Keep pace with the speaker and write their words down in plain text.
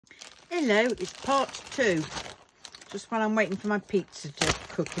Hello, it's part 2. Just while I'm waiting for my pizza to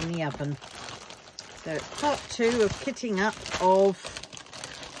cook in the oven. So it's part 2 of kitting up of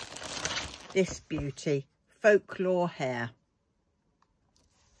this beauty, Folklore Hare.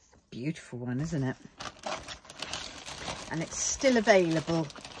 Beautiful one, isn't it? And it's still available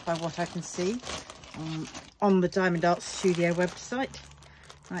by what I can see on the Diamond Art Studio website.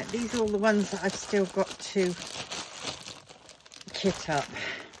 Right, these are all the ones that I've still got to kit up,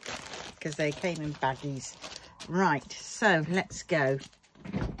 because they came in baggies. Right, so let's go.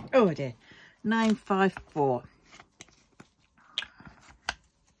 Oh dear, 954.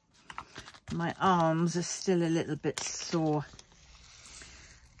 My arms are still a little bit sore,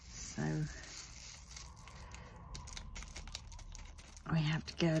 so we have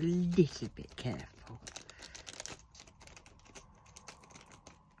to go a little bit careful.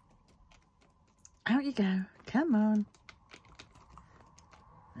 Out you go, come on.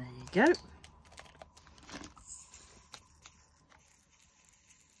 There you go.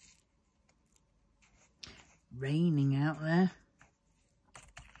 Raining out there.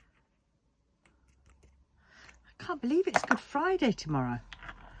 I can't believe it's Good Friday tomorrow.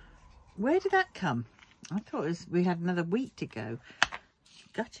 Where did that come? I thought we had another week to go.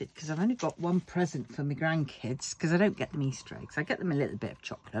 Gutted, because I've only got one present for my grandkids, because I don't get them Easter eggs. I get them a little bit of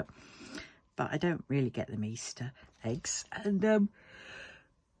chocolate, but I don't really get them Easter eggs. And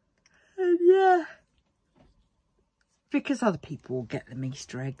yeah, because other people will get them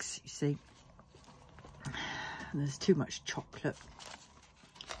Easter eggs, you see. And there's too much chocolate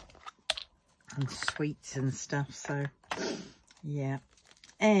and sweets and stuff, so yeah.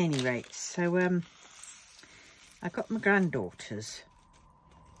 Anyway, so I got my granddaughter's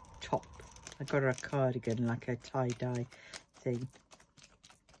top. I got her a cardigan, like a tie-dye thing.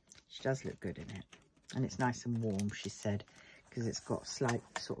 She does look good in it, and it's nice and warm, she said, because it's got a slight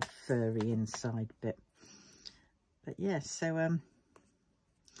sort of furry inside bit. But yeah, so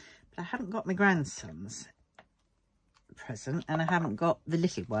but I haven't got my grandson's present, and I haven't got the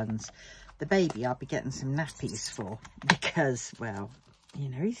little ones. The baby I'll be getting some nappies for, because, well, you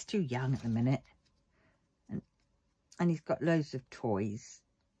know, he's too young at the minute, and he's got loads of toys.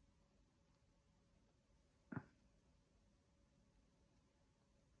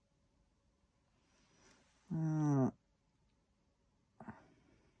 Oh.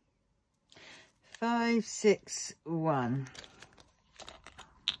 5, 6, 1.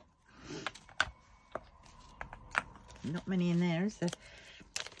 Not many in there, is there?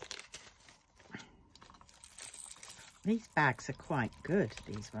 These bags are quite good,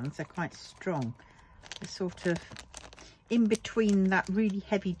 these ones. They're quite strong. They're sort of in between that really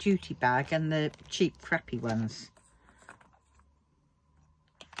heavy duty bag and the cheap crappy ones.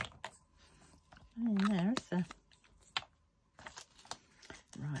 In there, is there?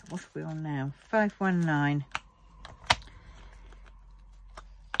 Right, what are we on now? 519.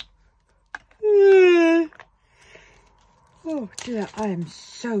 Oh dear, I am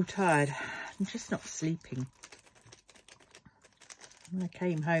so tired. I'm just not sleeping. I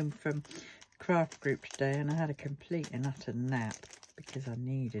came home from craft group today and I had a complete and utter nap because I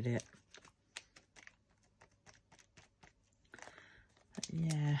needed it. But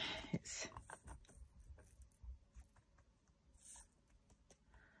yeah, it's...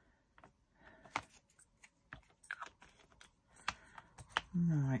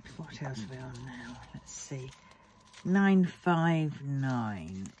 Right, what else are we on now? Let's see.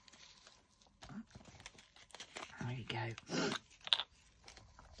 959. There you go.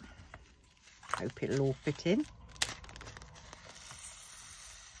 Hope it'll all fit in.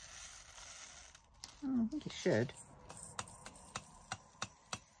 Oh, I think it should.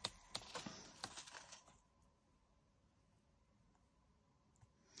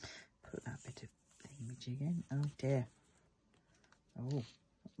 Put that bit of image again. Oh dear. Oh,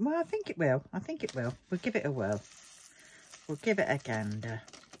 well, I think it will. I think it will. We'll give it a whirl. We'll give it a gander.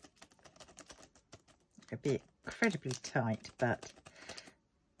 It'll be incredibly tight, but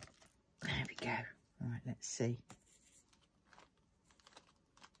there we go. Right, let's see.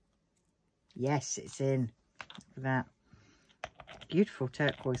 Yes, it's in. Look at that. Beautiful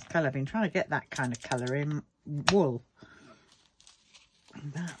turquoise colour. I've been trying to get that kind of colour in wool.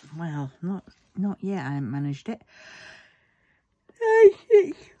 But, well, not yet. I haven't managed it.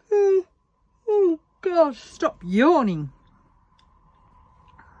 Oh God, stop yawning.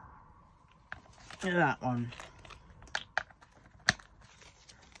 Look at that one.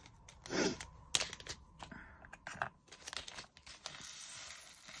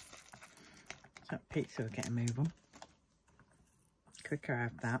 That pizza will get a move on. quicker I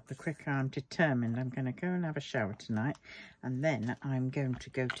have that, the quicker I'm determined I'm going to go and have a shower tonight, and then I'm going to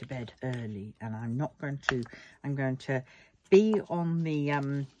go to bed early, and I'm going to be on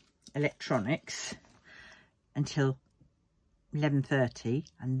the electronics until 11:30,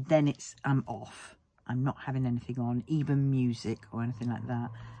 and then I'm off. I'm not having anything on, even music or anything like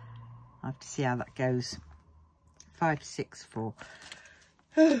that. I have to see how that goes. 5, 6, 4.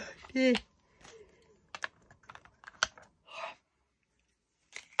 Oh dear.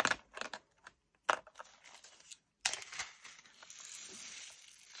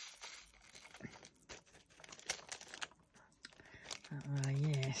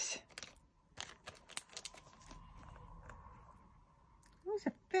 Yes. There's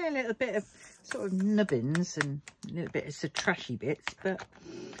a fair little bit of sort of nubbins and a little bit of the trashy bits, but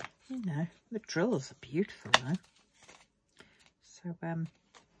you know, the drills are beautiful though. So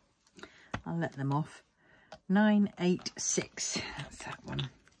I'll let them off. 986, that's that one.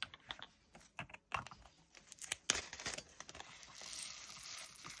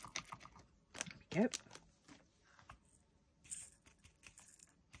 There we go.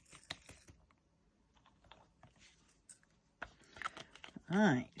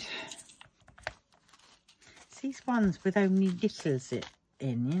 Right, it's these ones with only letters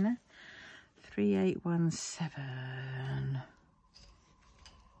in, you know. 3817.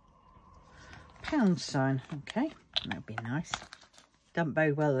 Pound sign, okay, that'll be nice. Don't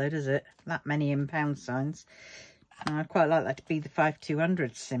bode well though, does it? That many in pound signs. I'd quite like that to be the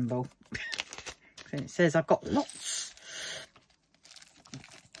 5200 symbol. And it says I've got lots.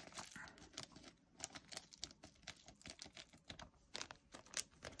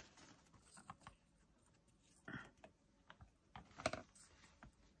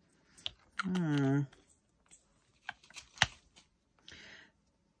 Hmm.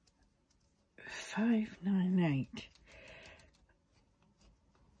 598.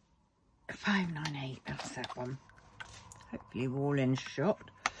 598, that's that one. Hopefully we're all in shot.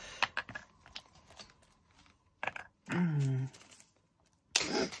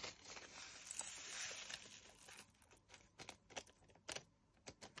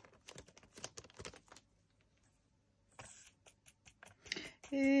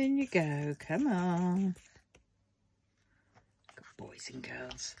 In you go, come on. Good boys and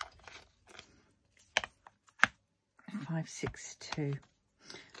girls. 562.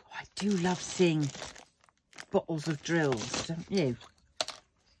 Oh, I do love seeing bottles of drills, don't you?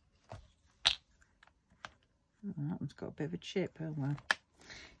 Oh, that one's got a bit of a chip. Oh well.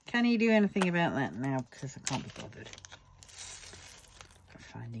 Can he do anything about that now? Because I can't be bothered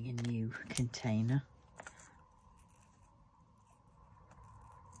finding a new container.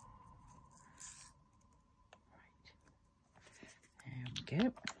 Right. There we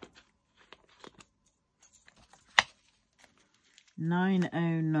go.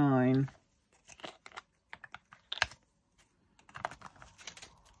 909.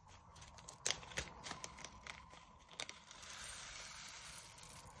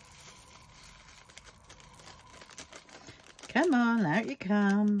 Come on, out you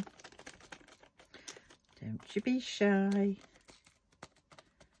come. Don't you be shy.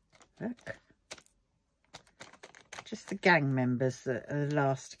 Look. Just the gang members that are the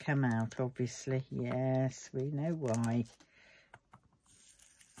last to come out, obviously. Yes, we know why.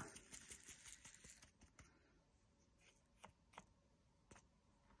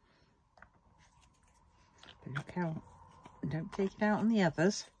 But look how, don't take it out on the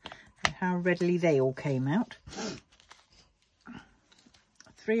others. Look how readily they all came out.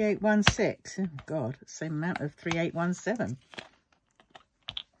 3816. Oh God, the same amount of 3817.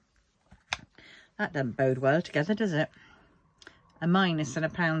 That doesn't bode well together, does it? A minus and a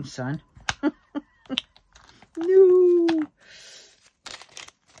pound sign. No.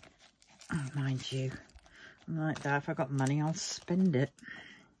 Oh, mind you, I'm like that. If I got money, I'll spend it.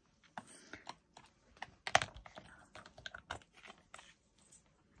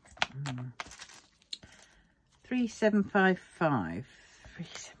 Mm. 3755.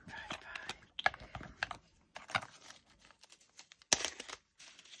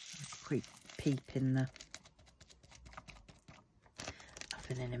 3755. Quick peep in the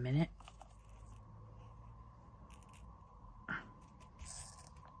oven in a minute.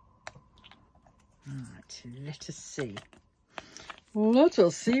 Right, let us see. Let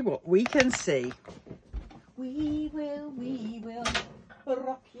us see what we can see. We will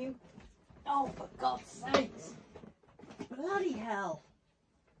rock you. Oh, for God's sakes. Bloody hell.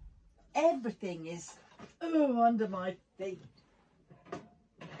 Everything is under my feet.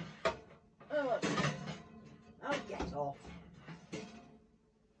 Oh, I'll get off.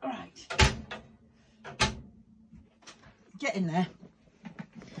 Right. Get in there.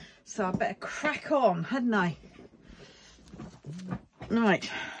 so I better crack on, hadn't I? Right,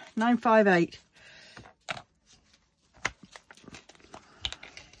 958.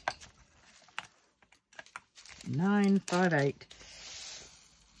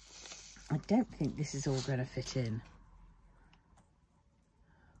 I don't think this is all going to fit in.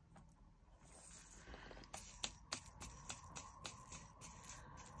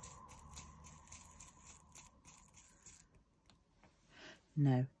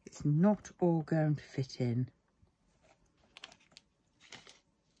 No, it's not all going to fit in.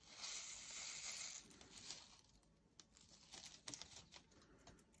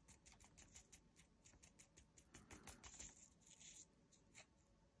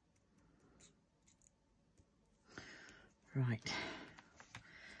 Right,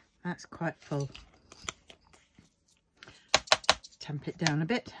 that's quite full. Tamp it down a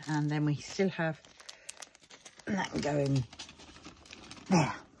bit, and then we still have that going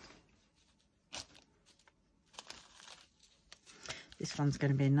there. This one's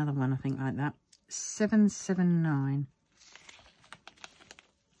going to be another one, I think, like that. 779.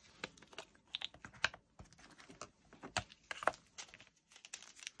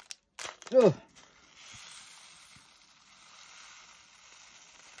 Oh.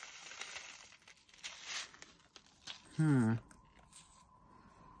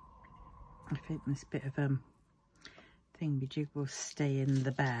 I think this bit of thingy-jig will stay in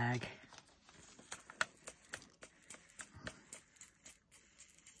the bag.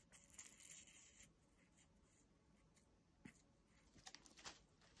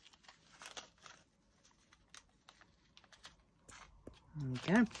 There we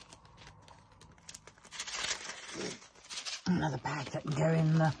go. Another bag that can go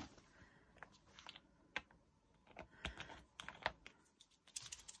in the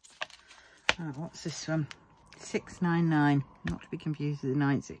oh, what's this one? 699, not to be confused with the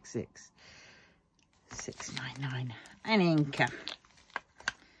 966. 699, an anchor,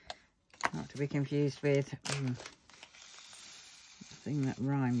 not to be confused with the thing that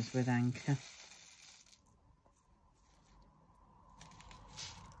rhymes with anchor.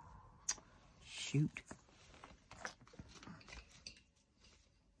 Shoot.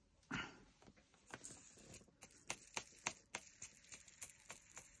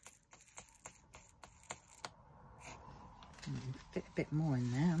 Fit a bit more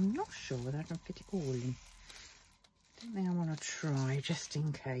in there. I'm not sure whether I can fit it all in. I don't think I want to try, just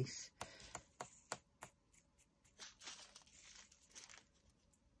in case.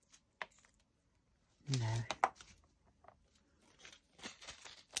 No.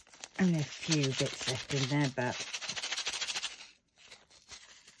 Only a few bits left in there, but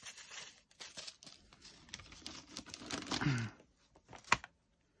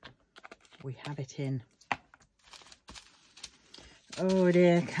we have it in. Oh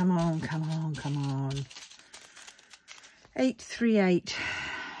dear, come on, come on, come on. 838.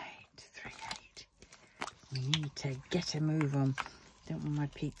 838. We need to get a move on. Don't want my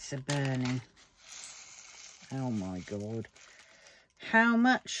pizza burning. Oh my God. How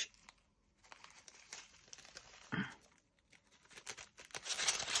much?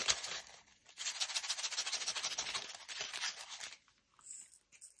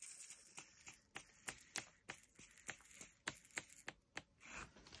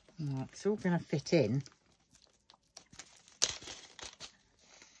 Right, it's all going to fit in.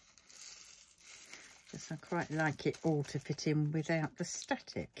 Just I quite like it all to fit in without the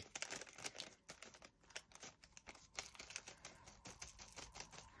static.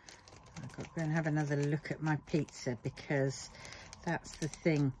 I've got to go and have another look at my pizza, because that's the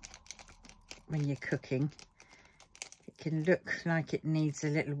thing when you're cooking. It can look like it needs a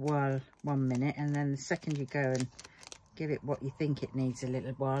little while 1 minute, and then the second you go and give it what you think it needs a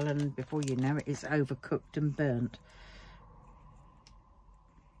little while, and before you know it, it's overcooked and burnt.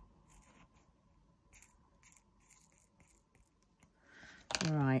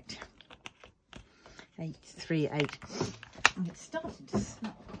 Right, 838. It's starting to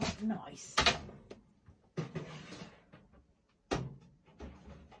smell quite nice.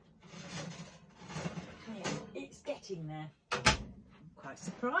 Yeah, it's getting there. I'm quite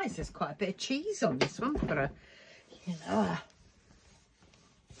surprised. There's quite a bit of cheese on this one for a, you know.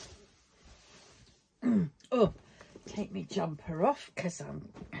 Oh, take my jumper off because I'm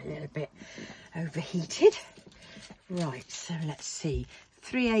a little bit overheated. Right, so let's see.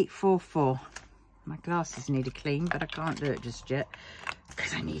 3844. My glasses need a clean, but I can't do it just yet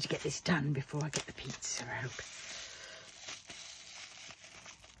because I need to get this done before I get the pizza out.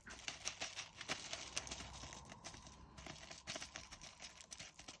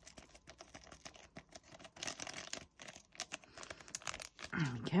 There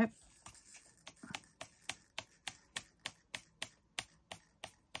we go.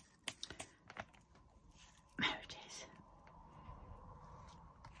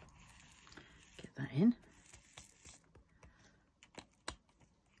 in.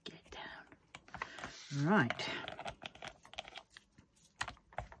 Get down. Right.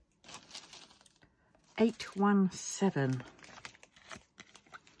 817.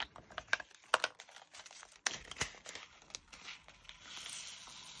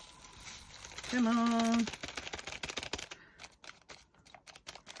 Come on.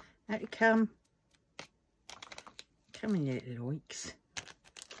 Out you come. Come in, you little weeks.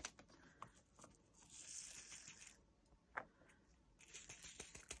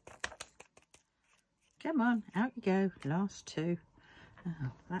 Come on, out you go. Last two.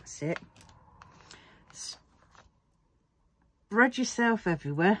 Oh, that's it. Spread yourself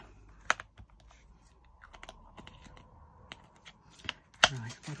everywhere.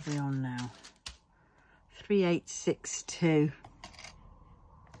 Right, what are we on now? 3862.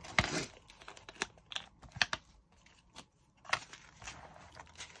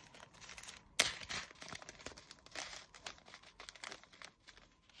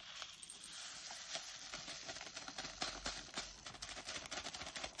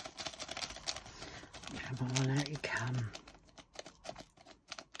 Come on, out you come.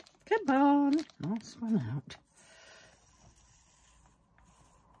 Come on, last one out.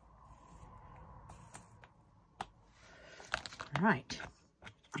 Right,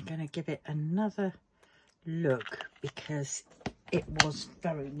 I'm going to give it another look because it was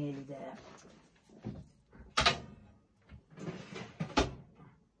very nearly there.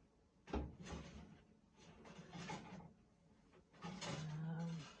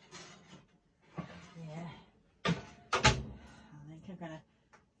 Yeah, I think I'm going to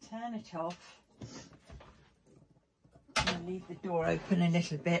turn it off. I'm going to leave the door open a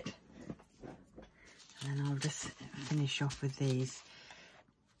little bit. And I'll just finish off with these.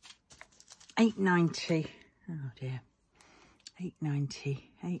 890. Oh dear.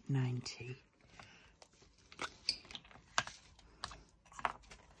 890. 890.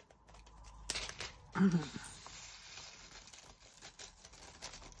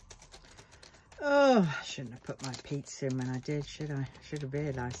 Oh, I shouldn't have put my pizza in when I did, should I? I should have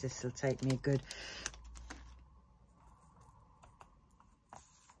realised this will take me a good...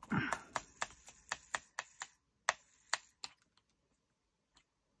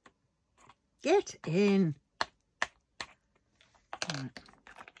 Get in. Right.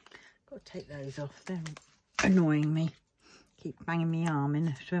 Got to take those off. They're annoying me. Keep banging my arm in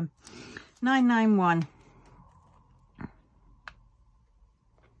after them. 991. There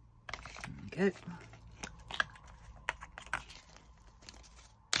we go.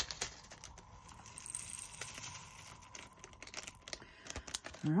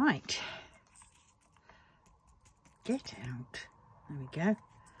 Right. Get out. There we go.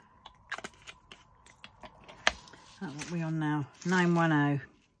 What are we on now? 910.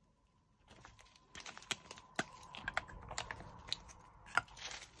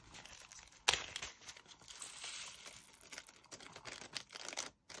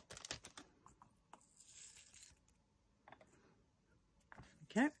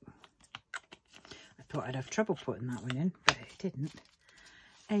 Okay. I thought I'd have trouble putting that one in, but it didn't.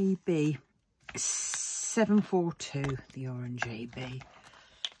 AB 742, the orange AB.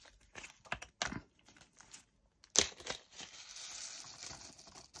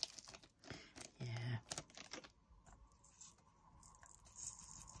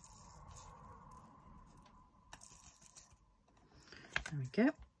 There we go.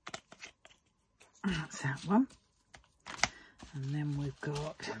 That's that one. And then we've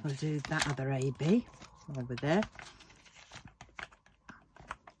got, we'll do that other AB over there.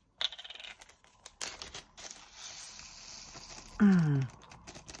 Come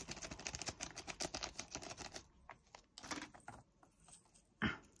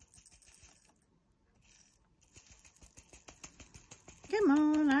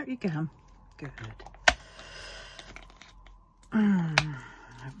on, out you come. Good.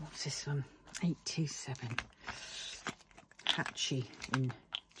 What's this one? 827. Hachi in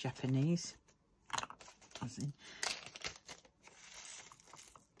Japanese. As in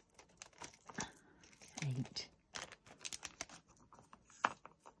 8.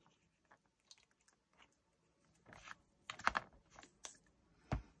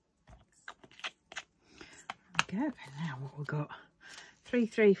 There we go. And now what we've got?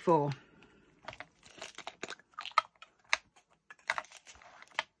 334.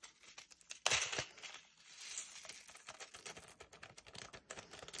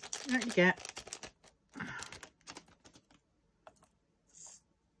 What you get?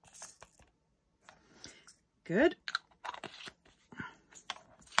 Good.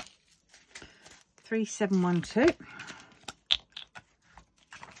 3712.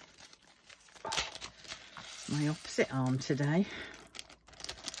 my opposite arm today.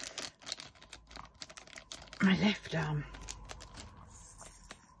 My left arm.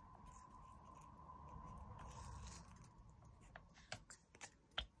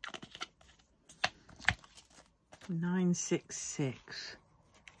 £9.66.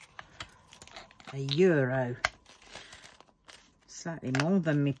 €1. Slightly more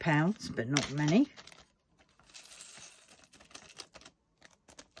than me pounds, but not many.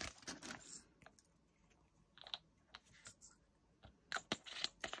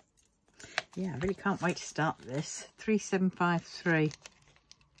 Yeah, I really can't wait to start this. 3753.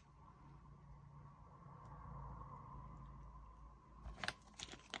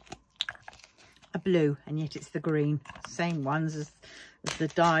 A blue, and yet it's the green. Same ones as the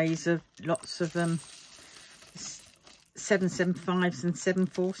dies of lots of 775s and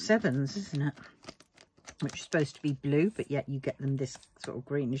 747s, isn't it? Which is supposed to be blue, but yet you get them this sort of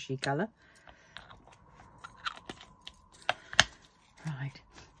greenish-y colour. Right,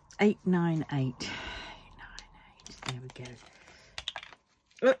 898. 898. There we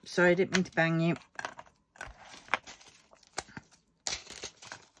go. Oops, sorry, I didn't mean to bang you.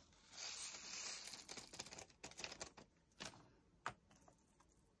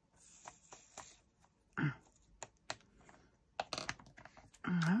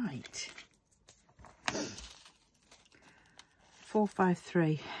 Right.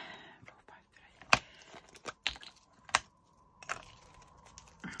 453. 453.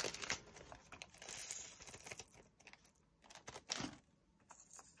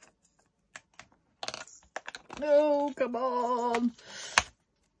 No, come on.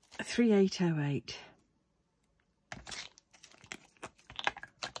 3808.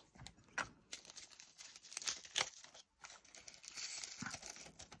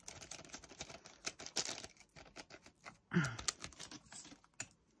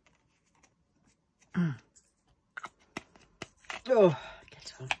 Oh,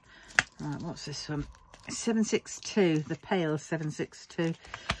 get on. Right, what's this one? 762, the pale 762.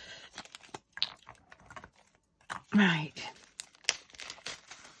 Right.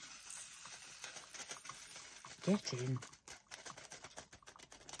 Get in.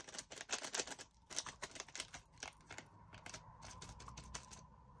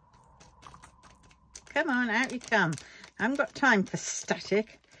 Come on, out you come. I haven't got time for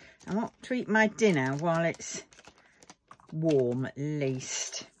static. I want to eat my dinner while it's warm, at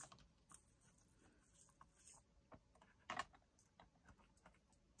least.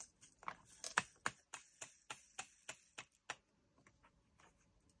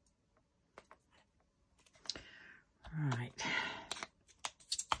 Right.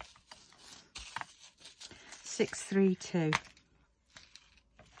 632.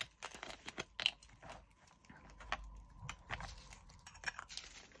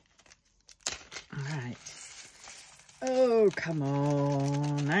 Right. Oh, come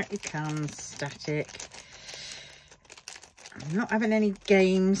on. Out you come, static. I'm not having any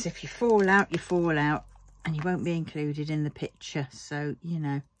games. If you fall out, you fall out. And you won't be included in the picture. So, you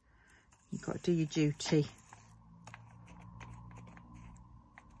know, you've got to do your duty.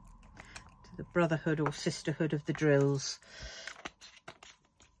 To the brotherhood or sisterhood of the drills.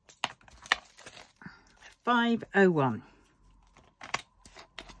 501.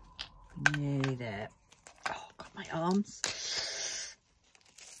 Nearly there. Oh, got my arms.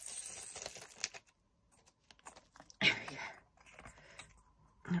 There we go.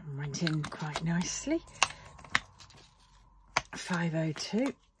 That one went in quite nicely.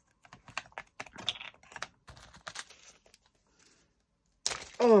 502.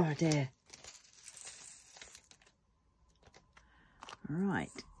 Oh dear. Right.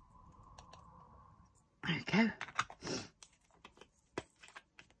 There we go.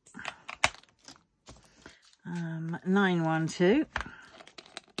 912.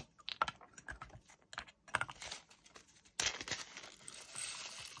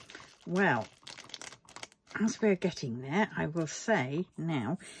 Well, as we're getting there, I will say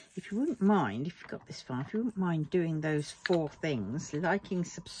now, if you wouldn't mind, if you've got this far, if you wouldn't mind doing those 4 things, liking,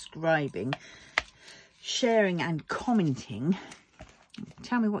 subscribing, sharing and commenting,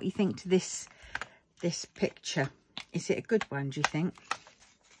 tell me what you think to this picture. Is it a good one, do you think?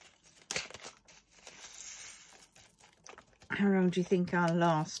 How long do you think I'll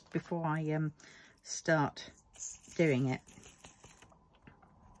last before I start doing it?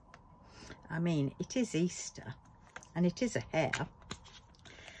 I mean, it is Easter and it is a hare.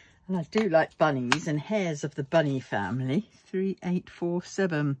 And I do like bunnies, and hares of the bunny family.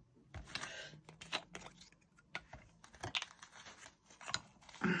 3847.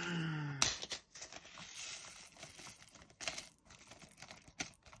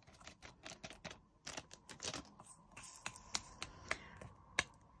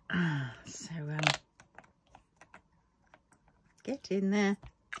 in there.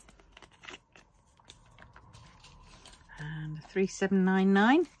 And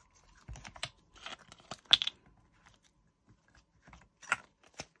 3799.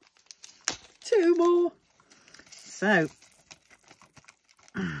 Two more. So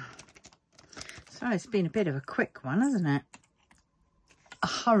it's been a bit of a quick one, hasn't it? A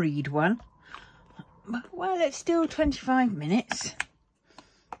hurried one. Well, it's still 25 minutes.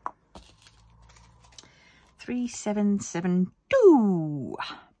 3772.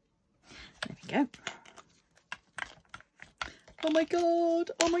 There we go. Oh my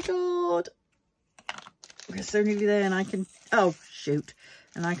god, oh my god. We're so nearly there and I can, oh shoot,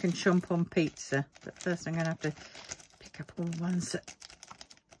 and I can chomp on pizza. But first I'm going to have to pick up all the ones that,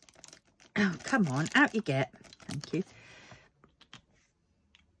 oh come on, out you get. Thank you.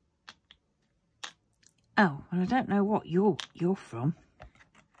 Oh, well I don't know what you're from.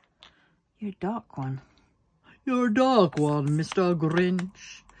 You're a dark one. You're a dark one, Mr.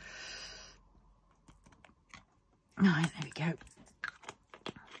 Grinch. Alright, there we go.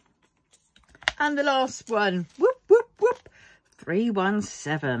 And the last one. Whoop, whoop, whoop.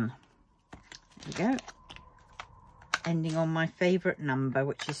 317. There we go. Ending on my favourite number,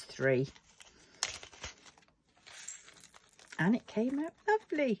 which is 3. And it came out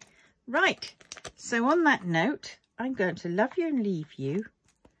lovely. Right. So on that note, I'm going to love you and leave you.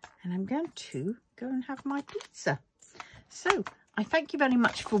 And I'm going to go and have my pizza. So I thank you very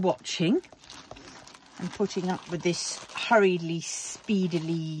much for watching and putting up with this hurriedly,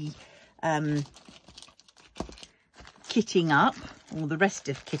 speedily kitting up, or the rest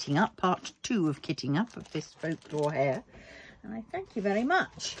of kitting up, part 2 of kitting up of this Folklore Hare. And I thank you very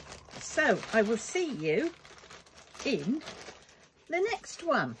much. So I will see you in the next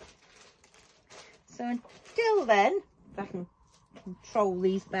one. So until then, if I can control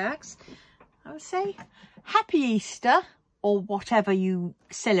these bags, I would say happy Easter, or whatever you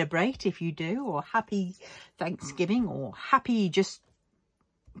celebrate if you do, or happy Thanksgiving, or happy just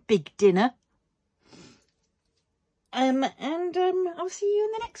big dinner. And I'll see you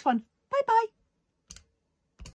in the next one. Bye bye.